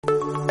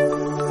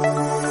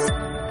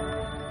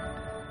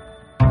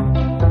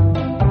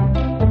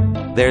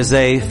There's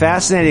a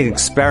fascinating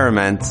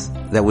experiment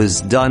that was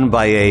done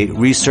by a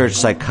research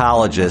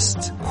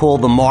psychologist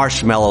called the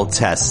Marshmallow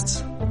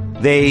test.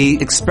 They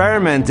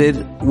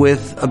experimented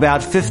with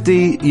about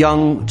 50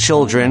 young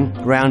children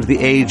around the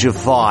age of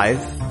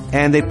 5,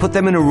 and they put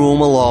them in a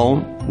room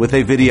alone with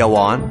a video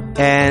on,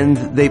 and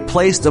they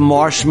placed a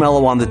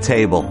marshmallow on the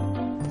table.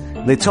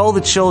 They told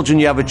the children,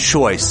 you have a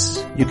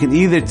choice. You can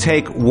either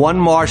take one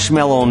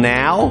marshmallow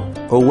now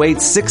or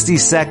wait 60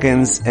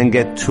 seconds and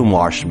get 2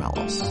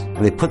 marshmallows.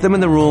 And they put them in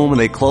the room and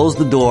they closed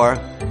the door,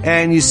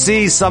 and you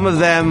see some of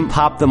them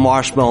pop the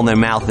marshmallow in their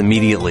mouth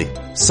immediately.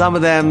 Some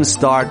of them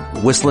start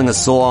whistling a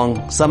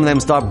song. Some of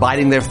them start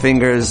biting their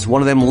fingers.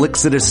 One of them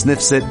licks it or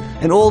sniffs it.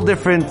 And all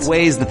different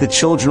ways that the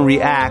children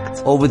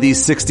react over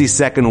these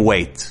 60-second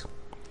wait.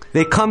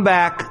 They come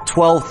back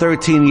 12,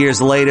 13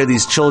 years later.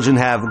 These children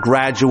have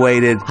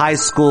graduated high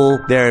school.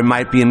 They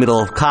might be in the middle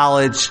of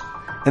college.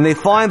 And they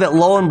find that,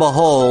 lo and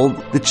behold,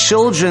 the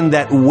children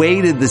that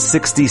waited the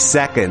 60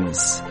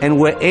 seconds and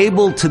were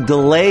able to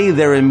delay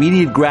their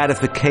immediate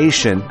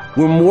gratification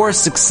were more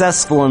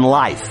successful in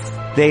life.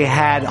 They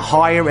had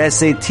higher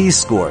SAT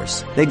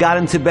scores. They got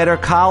into better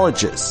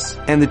colleges.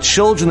 And the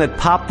children that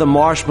popped the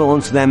marshmallow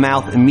into their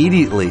mouth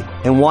immediately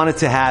and wanted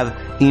to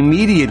have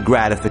immediate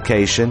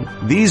gratification,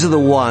 these are the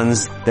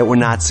ones that were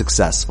not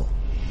successful.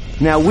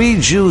 Now, we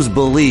Jews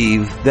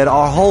believe that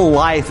our whole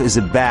life is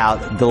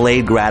about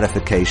delayed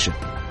gratification.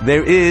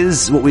 There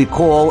is what we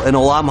call an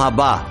olam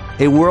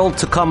haba, a world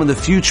to come in the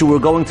future we're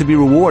going to be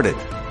rewarded.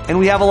 And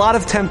we have a lot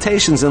of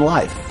temptations in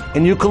life.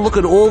 And you can look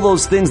at all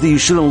those things that you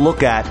shouldn't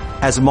look at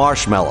as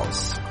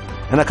marshmallows.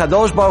 And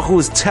HaKadosh Baruch Hu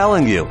is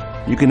telling you,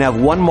 you can have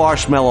 1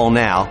 marshmallow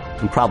now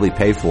and probably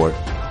pay for it.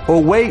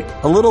 Or wait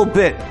a little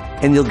bit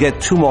and you'll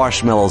get 2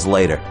 marshmallows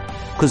later.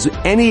 Because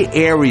any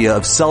area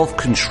of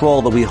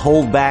self-control that we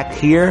hold back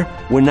here,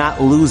 we're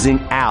not losing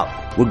out.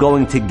 We're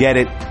going to get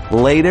it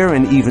later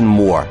and even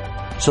more.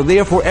 So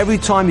therefore, every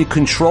time you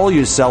control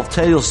yourself,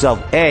 tell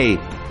yourself, A,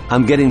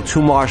 I'm getting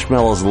 2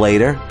 marshmallows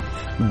later.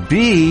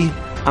 B,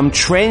 I'm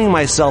training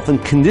myself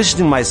and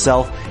conditioning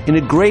myself in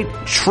a great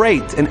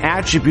trait, an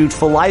attribute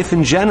for life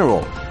in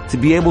general, to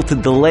be able to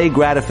delay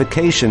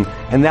gratification,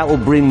 and that will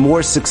bring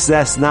more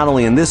success not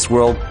only in this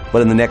world,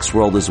 but in the next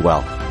world as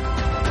well.